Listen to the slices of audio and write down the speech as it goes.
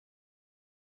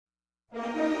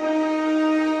Hello,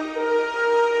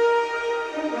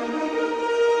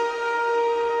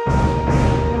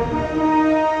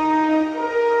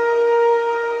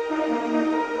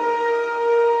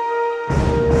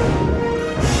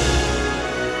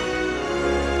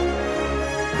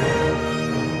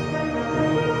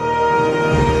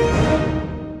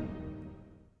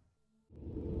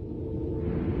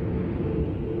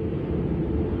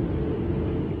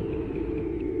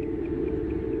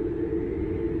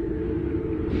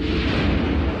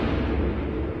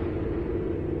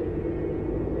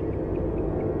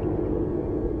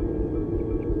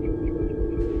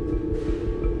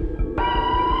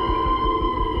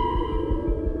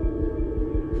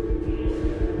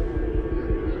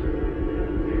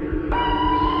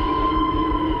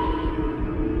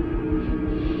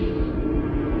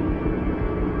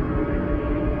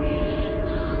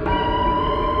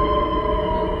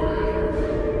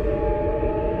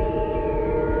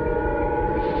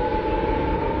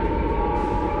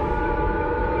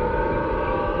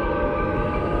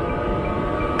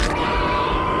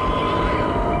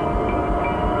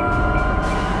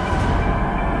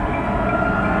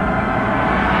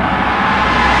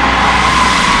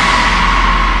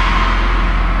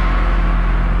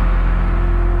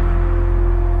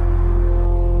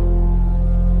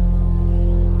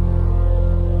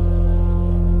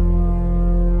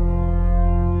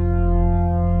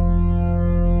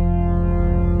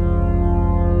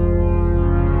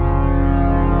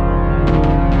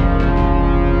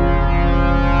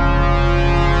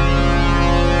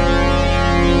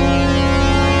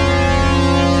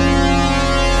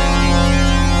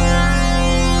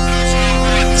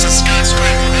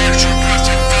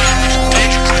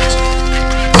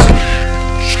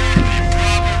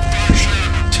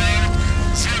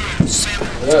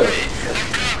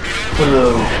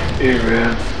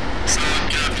 Aaron.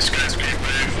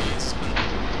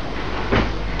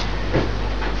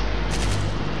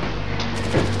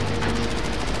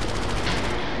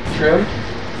 Trim?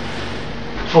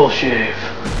 Full shave.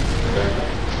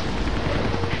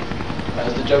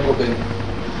 How's the jungle been?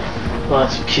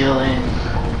 Lots of killing,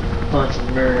 lots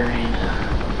of murdering.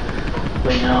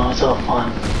 But you know, it's all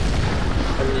fun.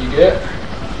 How many you get?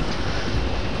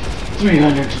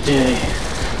 300 today.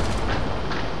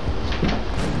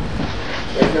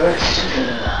 Very nice.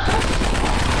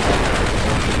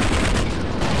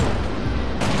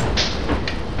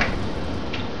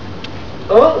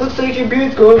 Oh, looks like your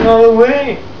beard's going all the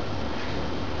way.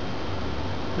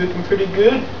 Looking pretty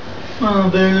good. Well,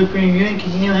 better look pretty good,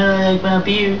 because you know how I like my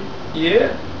beard.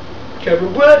 Yeah.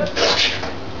 Covered blood.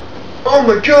 Oh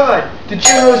my god! The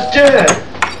general's dead!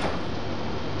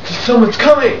 Someone's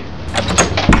coming!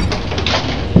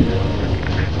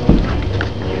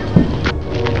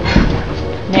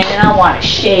 Man, I want to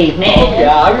shave, man. Oh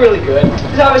yeah, I'm really good. Just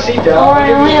have a seat down. Oh, I'll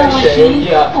give you really? a nice shave.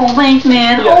 Yeah. Oh, thanks,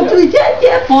 man. Yeah, Oh, please,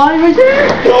 that fly right there.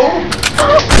 No!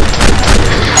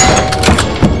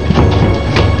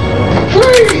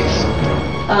 Please!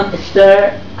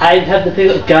 Sir, I have the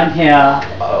big gun here.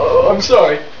 Oh, I'm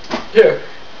sorry. Here,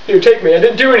 take me. I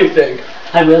didn't do anything.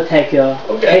 I will take you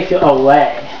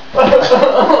away.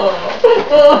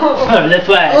 Oh, this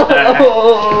way. Niner,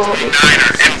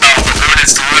 inbound with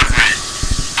ordnance delivery.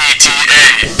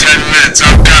 ETA, 10 minutes,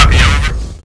 I'll copy, over.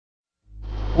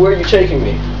 Where are you taking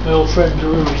me? My old friend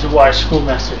Drew is a wise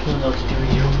schoolmaster. He'll know what to do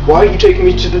with you. Why are you taking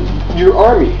me to your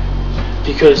army?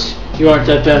 Because you aren't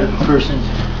that bad of a person.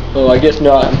 Oh, I guess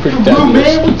not. I'm pretty fabulous.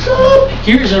 Man, what's up?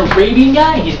 Here's an Arabian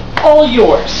guy. He's all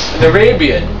yours. An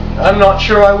Arabian? I'm not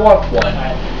sure I want one.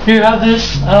 Here, have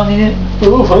this. I don't need it.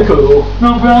 Oh, thank you.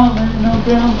 No problem, man. No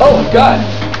problem. Oh, God.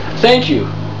 Thank you.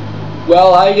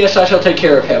 Well, I guess I shall take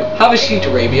care of him. Have a seat,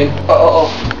 Arabian. Uh-oh.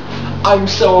 I'm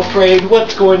so afraid.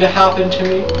 What's going to happen to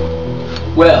me?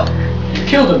 Well, you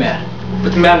killed a man,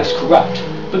 but the man is corrupt.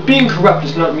 But being corrupt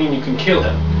does not mean you can kill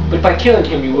him. But by killing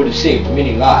him, you would have saved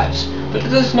many lives. But it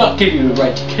does not give you the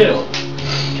right to kill.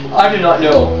 I do not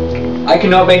know. I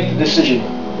cannot make the decision,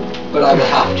 but I will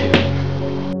have to.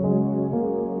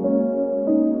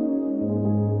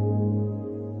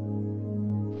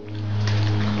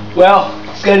 Well,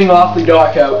 it's getting awfully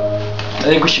dark out. I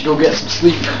think we should go get some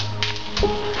sleep.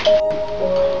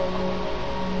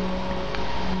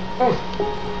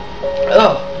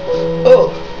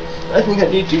 Oh, I think I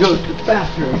need to go to the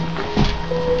bathroom.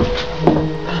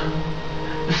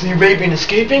 Is the Arabian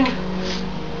escaping?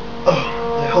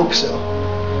 Oh, I hope so.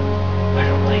 I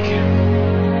don't like him.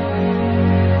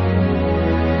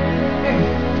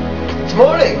 It's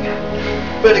morning.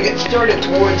 Better get started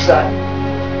towards that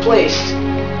place.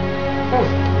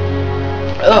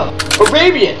 Oh,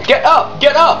 Arabian, get up,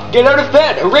 get up, get out of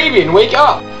bed. Arabian, wake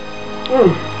up.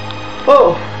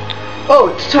 Oh,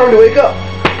 it's time to wake up.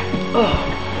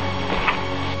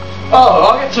 Oh,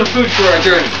 I'll get some food for our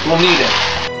journey. We'll need it.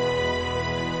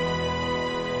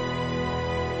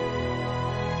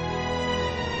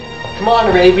 Come on,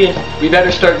 Arabian. We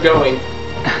better start going.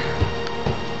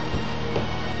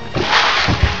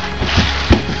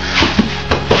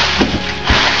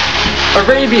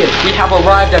 Arabian, we have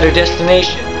arrived at our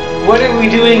destination. What are we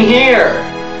doing here?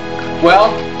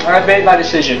 Well, I've made my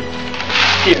decision.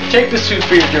 Here, take this suit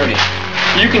for your journey.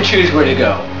 You can choose where to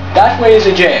go. That way is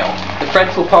a jail. The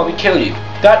French will probably kill you.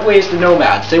 That way is the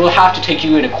nomads. They will have to take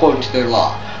you in according to their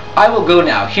law. I will go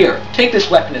now. Here, take this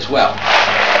weapon as well.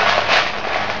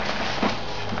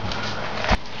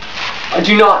 I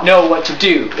do not know what to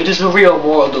do. It is a real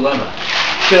moral dilemma.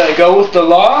 Should I go with the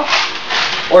law,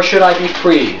 or should I be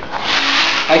free?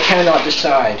 I cannot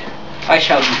decide. I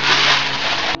shall be free.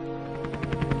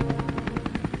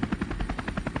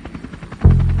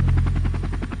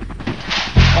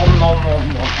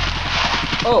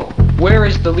 Oh, where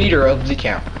is the leader of the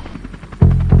camp?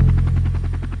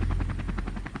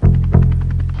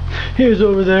 He's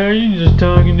over there. You're just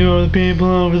talking to other people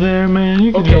over there, man.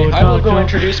 You can Okay, go I will talk go to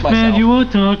introduce them. myself. Man, you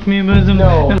won't talk to me about them.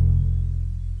 No.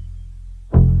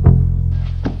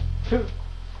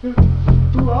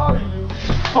 Who are you?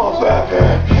 Oh,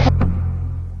 Batman.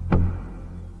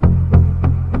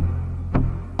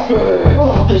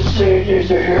 Oh, the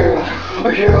Saviors are here.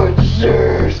 A hero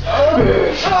deserves.